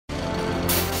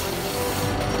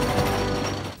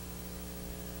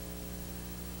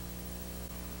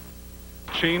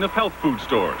chain of health food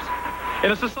stores.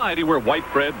 In a society where white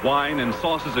bread, wine, and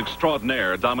sauces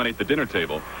extraordinaire dominate the dinner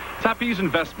table, Tapi's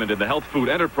investment in the health food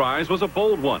enterprise was a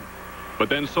bold one. But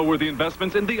then so were the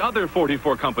investments in the other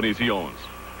 44 companies he owns.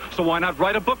 So why not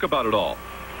write a book about it all?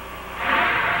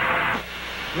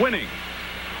 Winning.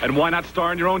 And why not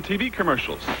star in your own TV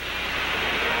commercials?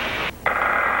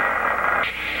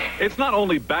 It's not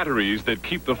only batteries that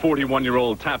keep the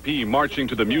 41-year-old Tapi marching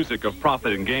to the music of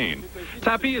profit and gain.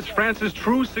 Tapi is France's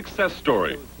true success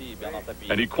story.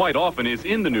 And he quite often is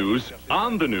in the news,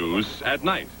 on the news, at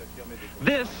night.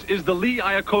 This is the Lee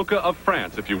Iacocca of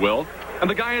France, if you will. And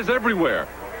the guy is everywhere.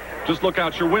 Just look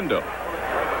out your window.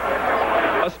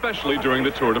 Especially during the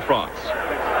Tour de France.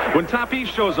 When Tapi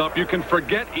shows up, you can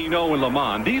forget Hinault and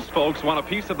LeMond. These folks want a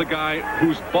piece of the guy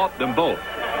who's bought them both.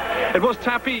 It was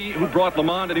Tapi who brought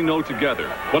LeMond and Hinault together.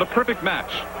 What a perfect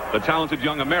match. The talented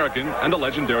young American and the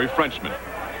legendary Frenchman.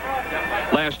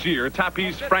 Last year,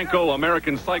 Tapi's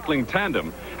Franco-American cycling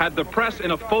tandem had the press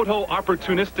in a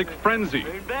photo-opportunistic frenzy.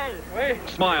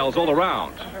 Smiles all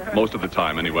around, most of the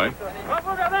time anyway.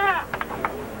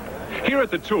 Here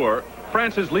at the Tour,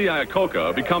 France's Lee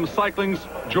Iacocca becomes cycling's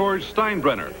George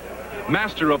Steinbrenner,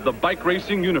 master of the bike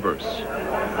racing universe.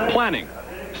 Planning,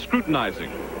 scrutinizing,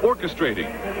 orchestrating.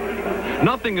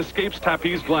 Nothing escapes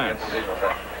Tapi's glance.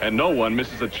 And no one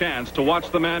misses a chance to watch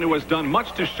the man who has done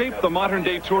much to shape the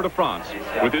modern-day Tour de France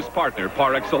with his partner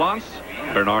par excellence,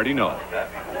 Bernard Hinault.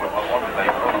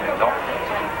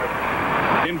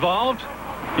 Involved?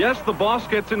 Yes, the boss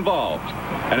gets involved.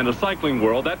 And in the cycling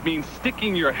world, that means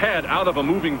sticking your head out of a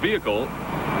moving vehicle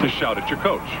to shout at your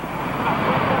coach.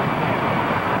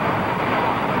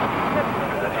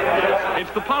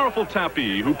 It's the powerful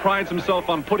Tapi who prides himself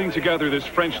on putting together this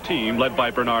French team led by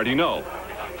Bernard Hinault.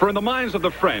 For in the minds of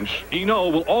the French,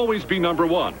 Hinault will always be number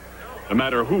one, no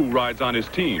matter who rides on his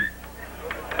team.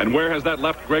 And where has that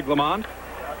left Greg LeMond?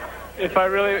 If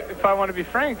I want to be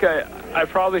frank, I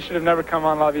probably should have never come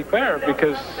on Vie Claire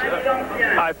because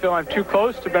I feel I'm too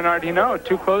close to Bernard Hinault,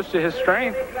 too close to his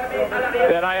strength,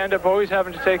 that I end up always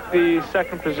having to take the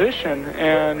second position,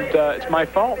 and it's my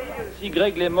fault.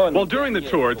 Well, during the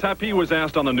Tour, Tapi was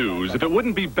asked on the news if it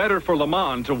wouldn't be better for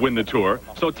LeMond to win the Tour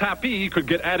so Tapi could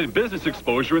get added business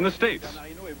exposure in the States.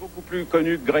 Hinault est beaucoup plus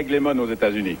connu que Greg LeMond aux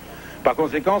États-Unis. Par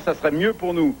conséquent, ça serait mieux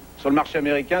pour nous sur le marché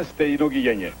américain si c'était Hinault qui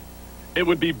gagnait. It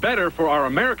would be better for our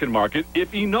American market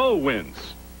if Hinault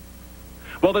wins.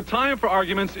 Well, the time for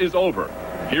arguments is over.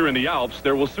 Here in the Alps,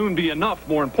 there will soon be enough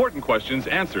more important questions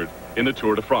answered in the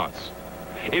Tour de France.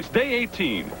 It's day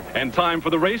 18, and time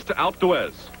for the race to Alpe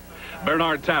d'Huez.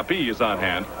 Bernard Tapi is on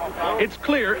hand. It's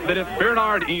clear that if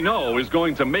Bernard Hinault is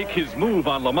going to make his move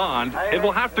on LeMond, it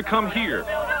will have to come here.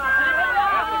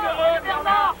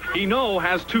 Hinault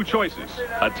has two choices,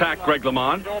 attack Greg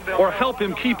LeMond or help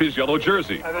him keep his yellow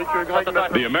jersey.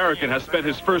 The American has spent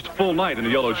his first full night in the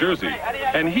yellow jersey,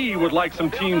 and he would like some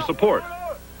team support.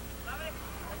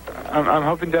 I'm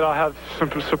hoping that I'll have some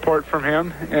support from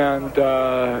him and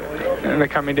in the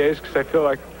coming days, because I feel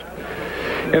like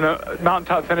in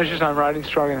mountaintop finishes I'm riding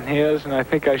stronger than he is, and I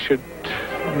think I should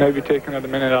maybe take another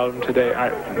minute out of him today.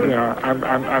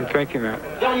 I'm thinking that.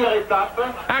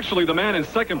 Actually, the man in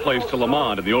second place to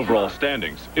LeMond in the overall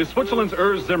standings is Switzerland's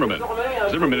Urs Zimmermann.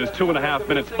 Zimmermann is 2.5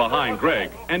 minutes behind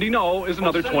Greg, and Hinault is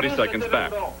another 20 seconds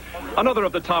back. Another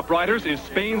of the top riders is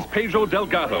Spain's Pedro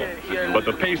Delgado, but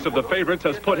the pace of the favorites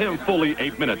has put him fully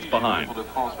 8 minutes behind.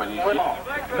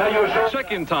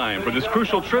 Check-in time for this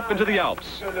crucial trip into the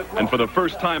Alps. And for the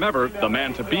first time ever, the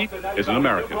man to beat is an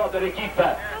American.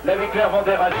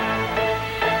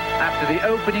 After the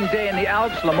opening day in the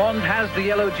Alps, LeMond has the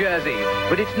yellow jersey.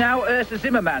 But it's now Urs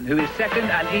Zimmermann who is second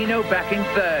and Hinault back in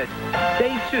third.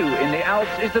 Day 2 in the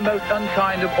Alps is the most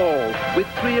unkind of all, with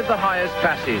 3 of the highest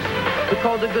passes. The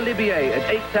Col de Galibier at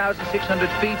 8,600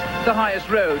 feet, the highest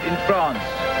road in France.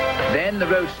 Then the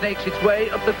road snakes its way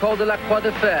up the Col de la Croix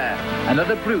de Fer,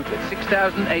 another brute at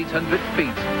 6,800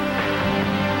 feet.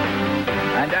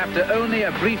 And after only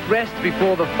a brief rest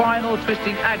before the final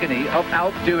twisting agony of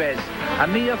Alpe d'Huez, a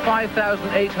mere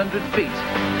 5,800 feet.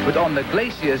 But on the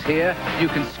glaciers here, you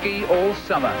can ski all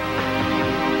summer.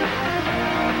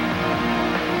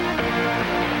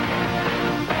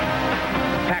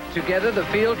 Packed together, the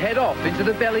field head off into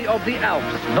the belly of the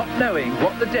Alps, not knowing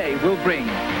what the day will bring.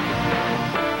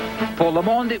 For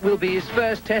LeMond, it will be his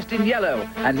first test in yellow,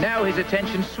 and now his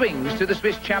attention swings to the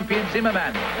Swiss champion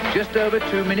Zimmermann, just over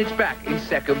 2 minutes back in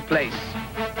second place.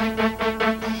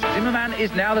 Zimmermann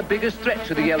is now the biggest threat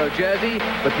to the yellow jersey,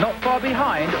 but not far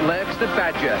behind lurks the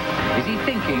Badger. Is he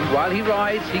thinking while he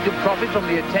rides he could profit from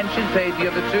the attention paid the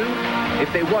other two?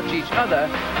 If they watch each other,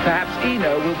 perhaps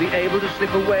Hinault will be able to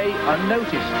slip away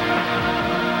unnoticed.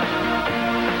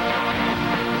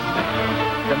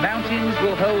 The mountains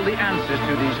will hold the answers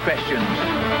to these questions,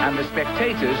 and the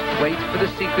spectators wait for the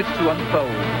secrets to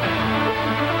unfold.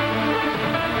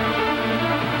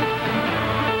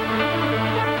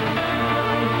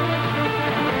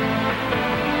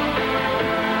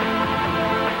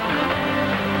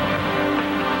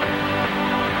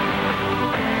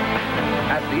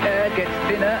 Gets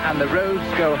thinner and the roads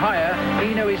go higher,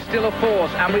 Hinault is still a force,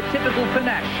 and with typical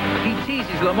panache, he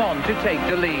teases LeMond to take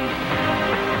the lead.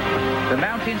 The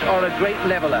mountains are a great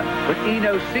leveller, but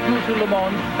Hinault signals to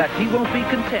LeMond that he won't be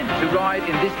content to ride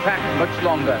in this pack much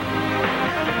longer.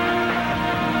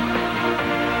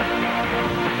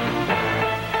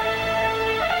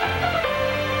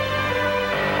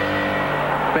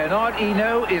 Bernard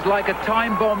Hinault is like a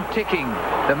time bomb ticking.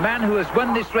 The man who has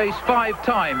won this race 5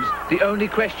 times, the only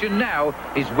question now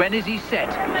is when is he set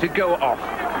to go off?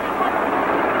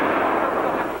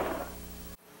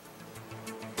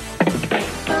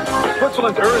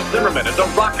 Switzerland's Urs Zimmermann is a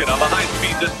rocket on the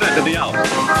high-speed descent in the Alps.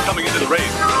 Coming into the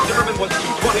race, Zimmermann was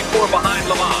 2:24 behind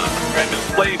LeMond and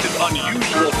displayed his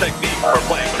unusual technique for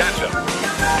playing catch-up.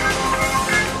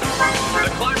 The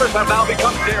climbers have now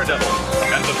become daredevils,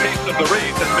 and the pace of the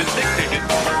race has been dictated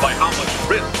by how much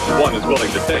risk one is willing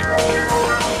to take.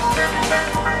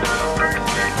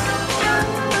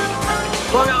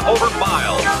 Strung out over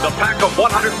miles, the pack of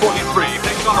 143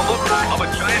 takes on a look of a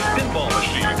giant pinball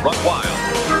machine run wild.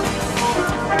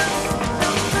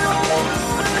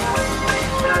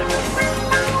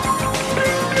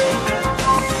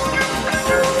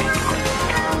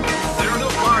 There are no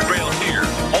guardrails here,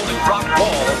 only rock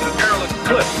walls and perilous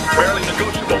cliffs, barely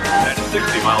negotiable at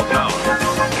 60 miles an hour.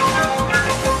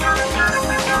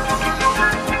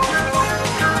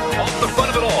 Off the front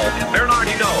of it all, Bernard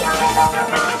Hinault.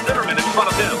 Zimmermann in front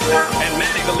of him, and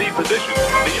manning the lead position,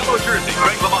 the yellow jersey,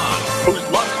 LeMond, whose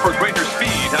lust for greater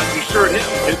speed has ensured him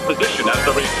his position as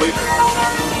the race leader.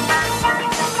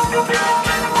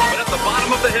 But at the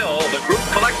bottom of the hill, the group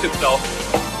collects itself,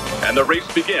 and the race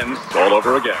begins all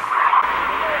over again.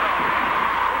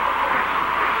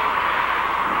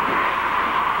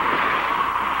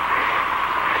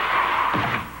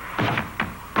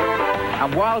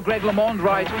 And while LeMond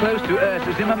rides close to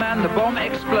Urs Zimmermann, the bomb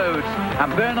explodes,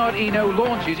 and Bernard Hinault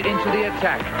launches into the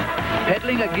attack.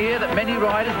 Peddling a gear that many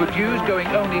riders would use going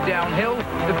only downhill,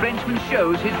 the Frenchman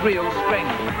shows his real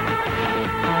strength.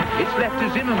 It's left to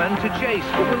Zimmermann to chase,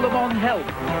 but will LeMond help?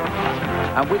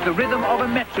 And with the rhythm of a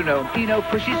metronome, Hinault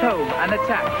pushes home an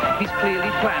attack he's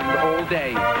clearly planned all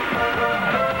day.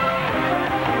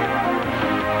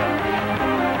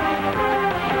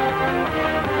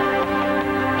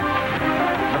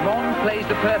 Plays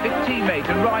the perfect teammate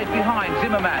and rides behind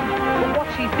Zimmermann. But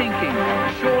what's he thinking?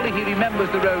 Surely he remembers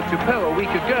the road to Po a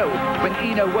week ago when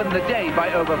Hinault won the day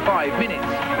by over 5 minutes.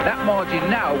 That margin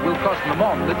now will cost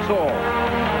LeMond the Tour.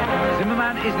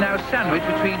 Zimmermann is now sandwiched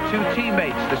between 2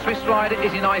 teammates. The Swiss rider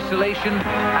is in isolation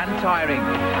and tiring.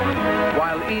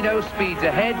 While Hinault speeds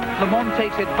ahead, LeMond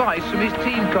takes advice from his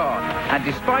team car. And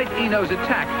despite Hinault's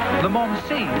attack, LeMond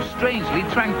seems strangely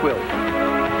tranquil.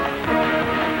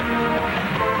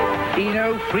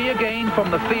 Hinault, free again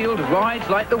from the field, rides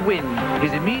like the wind.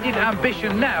 His immediate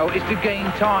ambition now is to gain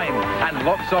time, and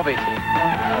lots of it.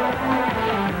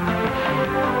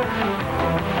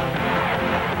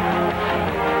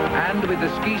 And with the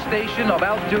ski station of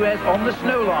Alpe d'Huez on the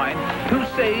snow line, who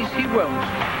says he won't?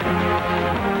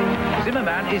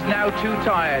 Zimmermann is now too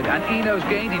tired, and Hinault's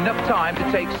gained enough time to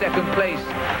take 2nd place.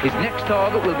 His next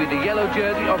target will be the yellow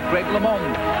jersey of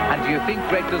LeMond. And do you think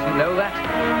Greg doesn't know that?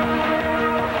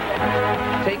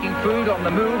 Taking food on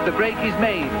the move, the break is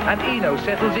made, and Hinault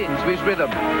settles into his rhythm.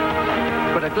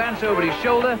 But a glance over his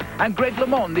shoulder, and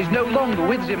LeMond is no longer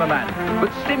with Zimmermann,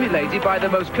 but stimulated by the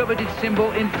most coveted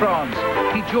symbol in France.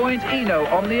 He joins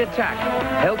Hinault on the attack,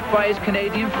 helped by his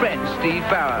Canadian friend, Steve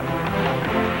Bauer.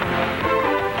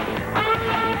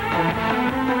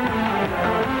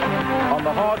 On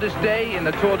the hardest day in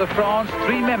the Tour de France,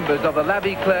 3 members of the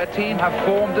Vie Claire team have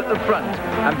formed at the front,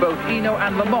 and both Hinault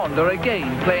and LeMond are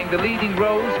again playing the leading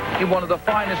roles in one of the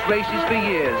finest races for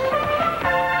years.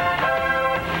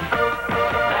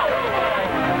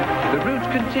 The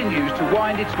route continues to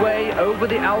wind its way over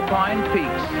the Alpine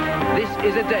peaks. This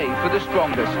is a day for the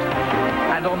strongest.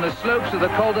 And on the slopes of the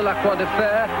Col de la Croix de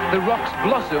Fer, the rocks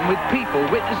blossom with people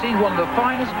witnessing one of the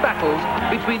finest battles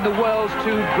between the world's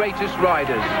 2 greatest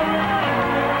riders.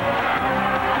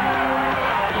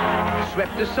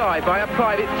 swept aside by a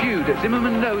private feud that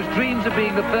Zimmerman knows dreams of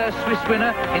being the first Swiss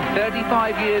winner in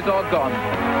 35 years are gone.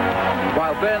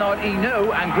 While Bernard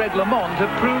Hinault and LeMond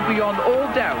have proved beyond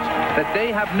all doubt that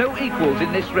they have no equals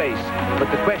in this race. But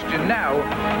the question now,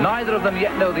 neither of them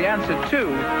yet know the answer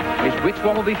to, is which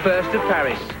one will be first at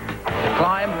Paris. The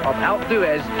climb of Alpe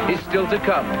d'Huez is still to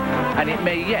come, and it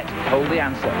may yet hold the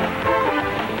answer.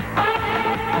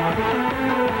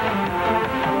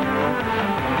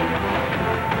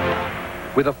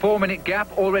 With a 4-minute gap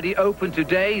already open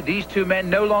today, these two men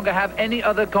no longer have any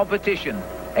other competition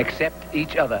except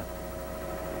each other.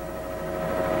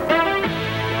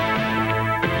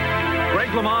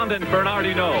 LeMond and Bernard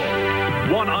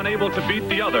Hinault, one unable to beat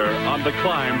the other on the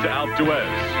climb to Alpe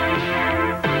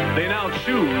d'Huez. They now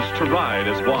choose to ride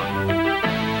as one.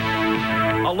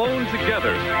 Alone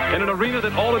together in an arena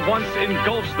that all at once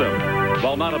engulfs them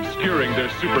while not obscuring their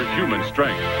superhuman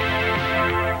strength.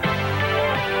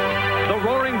 The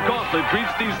roaring gauntlet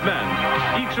greets these men,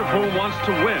 each of whom wants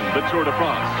to win the Tour de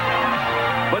France.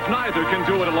 But neither can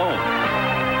do it alone.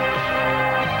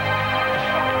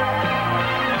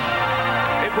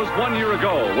 It was 1 year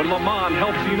ago when LeMond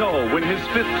helped Hinault win his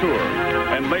 5th Tour.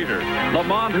 And later,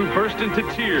 LeMond, who burst into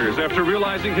tears after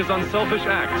realizing his unselfish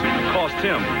act, cost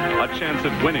him a chance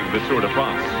at winning the Tour de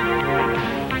France.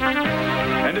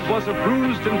 And it was a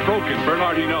bruised and broken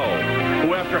Bernard Hinault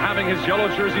who, after having his yellow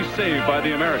jersey saved by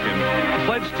the American,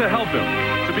 pledged to help him,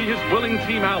 to be his willing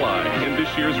team ally in this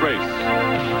year's race.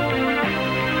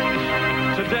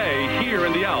 Today, here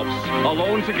in the Alps,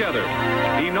 alone together,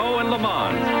 Hinault and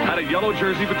LeMond had a yellow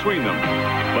jersey between them,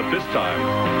 but this time,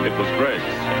 it was Greg's.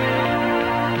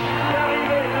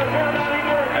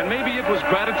 And maybe it was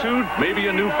gratitude, maybe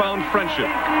a newfound friendship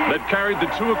that carried the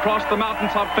two across the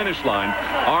mountaintop finish line,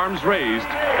 arms raised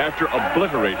after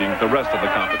obliterating the rest of the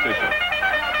competition.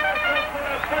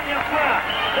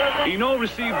 Hinault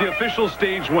received the official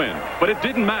stage win, but it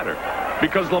didn't matter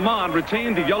because LeMond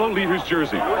retained the yellow leader's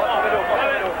jersey.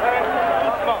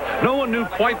 No one knew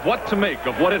quite what to make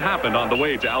of what had happened on the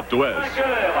way to Alpe d'Huez.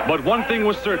 But one thing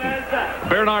was certain.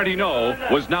 Bernard Hinault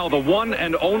was now the one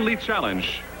and only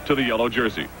challenge to the yellow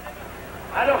jersey.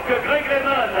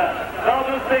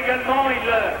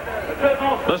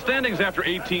 The standings after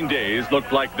 18 days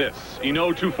looked like this.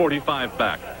 Hinault 245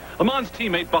 back. LeMond's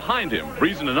teammate behind him.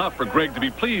 Reason enough for Greg to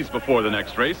be pleased before the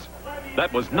next race.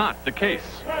 That was not the case.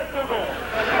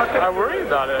 I worry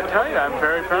about it. I tell you, I'm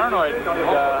very paranoid. And, I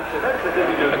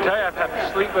tell you, I've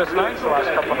had sleepless nights the last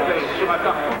couple of nights.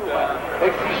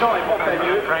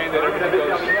 I'm praying that everything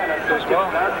goes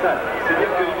well.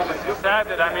 It's sad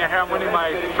that I'm winning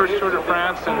my first Tour de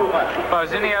France, and if I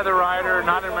was any other rider,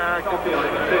 not an American,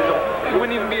 it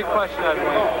wouldn't even be a question I'd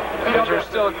win. Because there's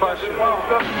still a question.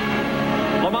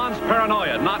 LeMond's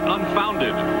paranoia not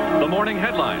unfounded. The morning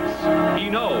headlines.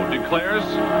 Hinault declares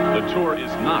the Tour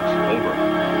is not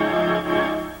over.